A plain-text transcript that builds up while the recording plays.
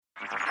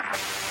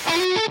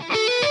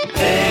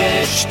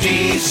HT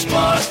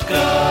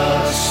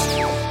Smartcast.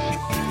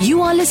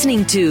 You are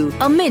listening to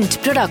a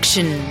Mint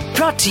production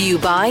brought to you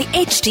by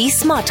HT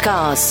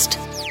Smartcast.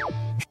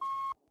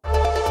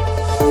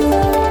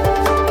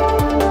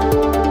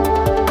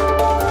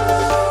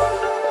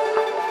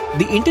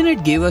 The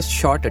internet gave us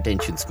short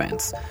attention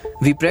spans.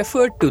 We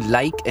preferred to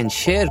like and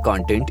share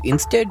content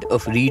instead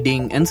of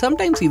reading and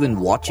sometimes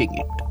even watching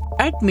it.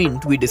 At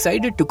Mint, we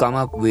decided to come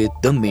up with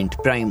the Mint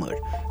Primer,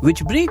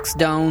 which breaks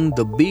down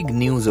the big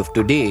news of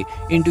today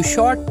into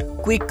short,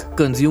 quick,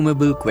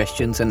 consumable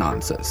questions and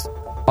answers.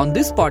 On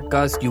this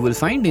podcast, you will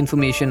find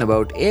information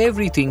about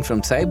everything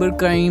from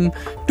cybercrime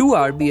to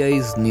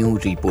RBI's new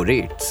repo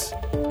rates.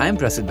 I'm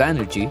Prasid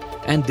Banerjee,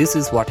 and this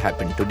is what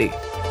happened today.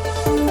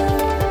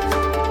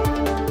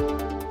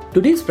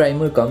 Today's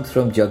primer comes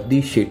from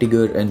Jagdish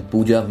Shettigar and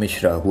Pooja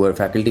Mishra, who are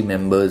faculty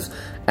members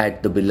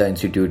at the Birla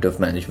Institute of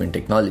Management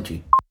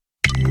Technology.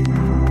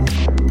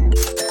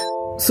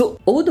 So,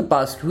 over the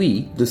past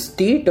week, the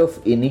State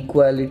of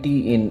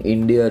Inequality in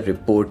India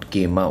report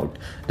came out.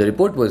 The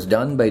report was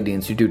done by the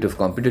Institute of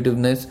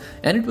Competitiveness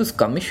and it was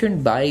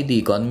commissioned by the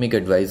Economic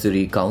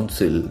Advisory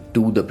Council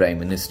to the Prime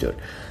Minister.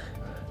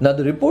 Now,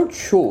 the report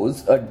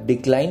shows a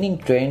declining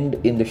trend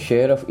in the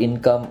share of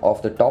income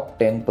of the top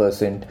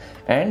 10%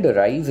 and a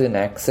rise in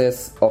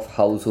access of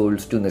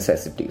households to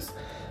necessities.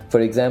 For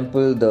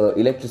example, the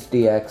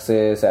electricity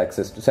access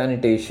to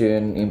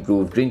sanitation,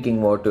 improved drinking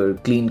water,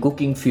 clean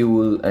cooking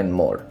fuel, and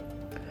more.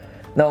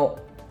 Now,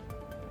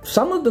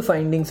 some of the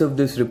findings of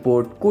this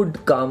report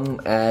could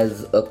come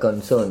as a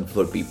concern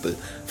for people.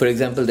 For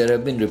example, there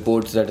have been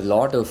reports that a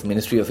lot of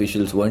ministry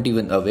officials weren't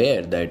even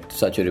aware that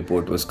such a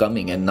report was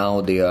coming, and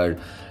now they are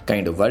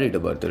kind of worried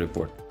about the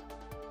report.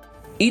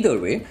 Either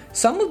way,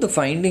 some of the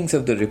findings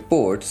of the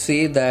report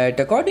say that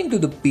according to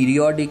the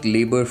Periodic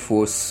Labour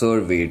Force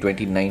Survey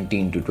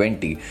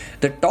 2019-20,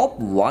 the top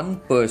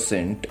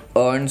 1%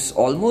 earns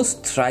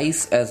almost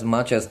thrice as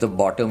much as the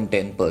bottom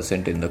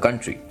 10% in the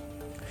country.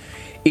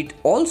 It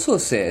also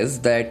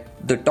says that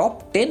the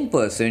top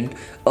 10%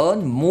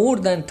 earn more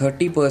than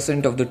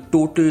 30% of the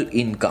total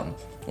income,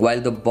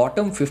 while the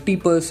bottom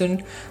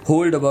 50%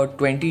 hold about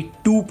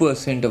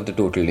 22% of the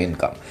total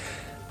income.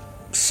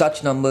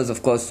 Such numbers,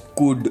 of course,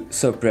 could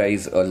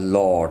surprise a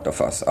lot of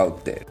us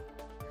out there.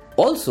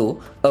 Also,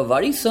 a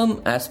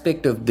worrisome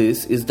aspect of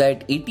this is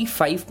that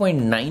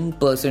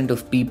 85.9%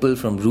 of people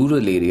from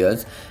rural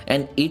areas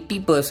and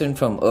 80%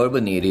 from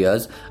urban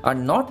areas are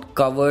not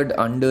covered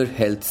under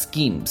health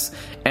schemes,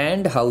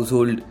 and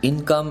household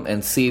income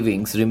and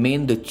savings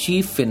remain the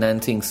chief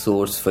financing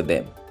source for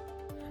them.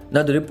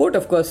 Now, the report,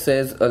 of course,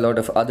 says a lot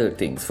of other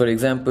things. For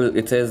example,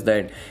 it says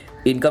that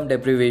income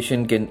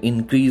deprivation can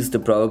increase the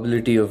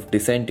probability of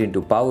descent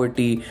into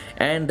poverty,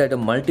 and that a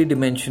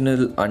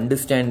multidimensional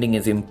understanding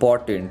is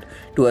important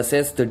to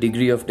assess the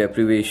degree of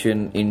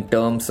deprivation in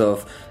terms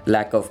of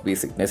lack of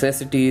basic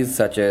necessities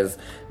such as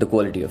the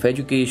quality of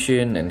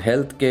education and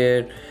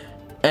healthcare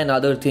and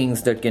other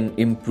things that can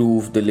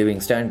improve the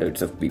living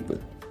standards of people.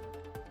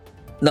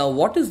 Now,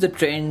 what is the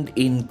trend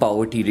in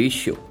poverty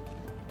ratio?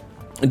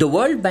 The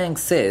World Bank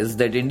says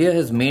that India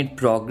has made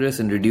progress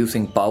in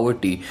reducing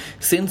poverty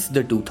since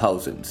the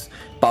 2000s.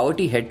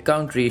 Poverty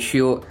headcount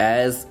ratio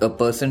as a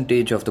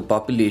percentage of the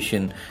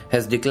population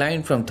has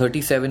declined from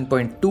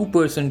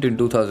 37.2% in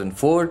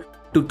 2004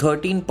 to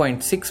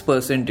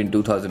 13.6% in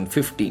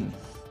 2015.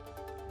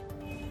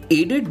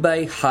 Aided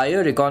by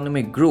higher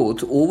economic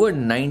growth, over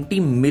 90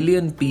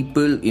 million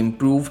people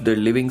improved their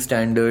living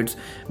standards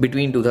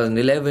between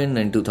 2011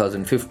 and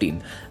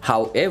 2015.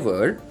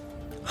 However,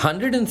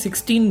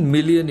 116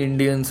 million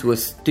Indians were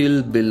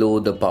still below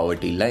the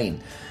poverty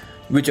line,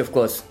 which of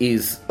course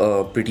is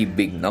a pretty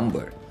big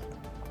number.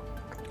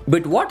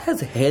 But what has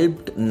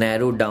helped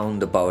narrow down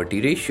the poverty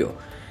ratio?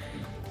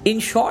 In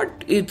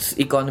short, it's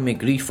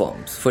economic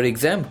reforms. For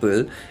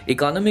example,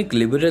 economic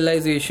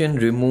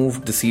liberalization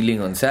removed the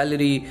ceiling on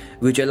salary,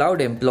 which allowed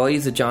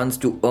employees a chance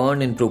to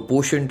earn in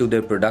proportion to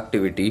their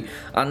productivity,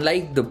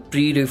 unlike the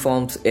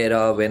pre-reforms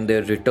era when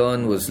their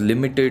return was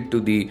limited to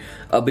the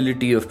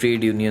ability of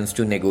trade unions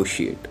to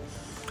negotiate.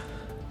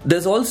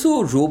 There's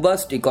also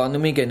robust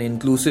economic and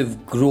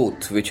inclusive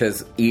growth, which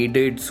has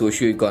aided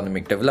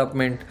socio-economic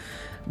development.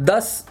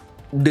 Thus,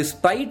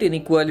 despite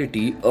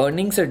inequality,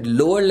 earnings at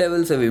lower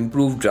levels have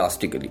improved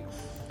drastically.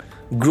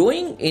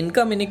 Growing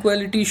income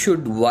inequality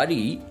should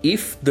worry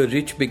if the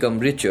rich become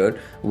richer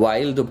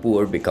while the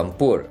poor become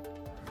poorer.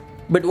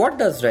 But what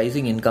does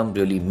rising income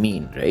really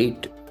mean,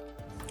 right?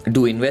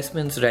 Do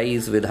investments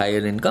rise with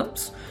higher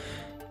incomes?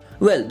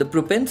 Well, the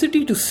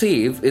propensity to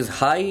save is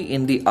high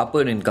in the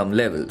upper income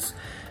levels,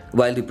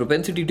 while the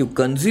propensity to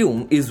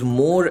consume is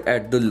more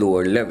at the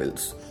lower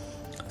levels.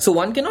 So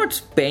one cannot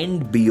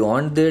spend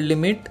beyond their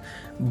limit,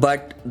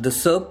 but the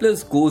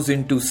surplus goes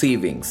into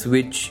savings,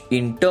 which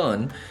in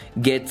turn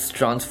gets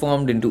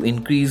transformed into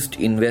increased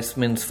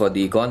investments for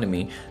the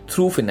economy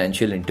through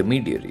financial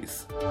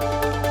intermediaries.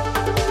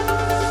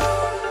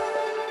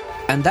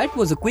 And that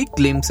was a quick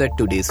glimpse at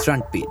today's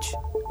front page.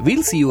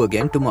 We'll see you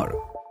again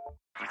tomorrow.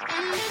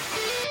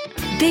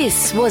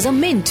 This was a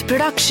Mint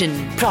production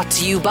brought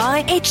to you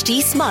by HT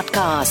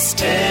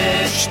Smartcast.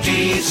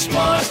 HT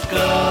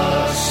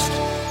Smartcast.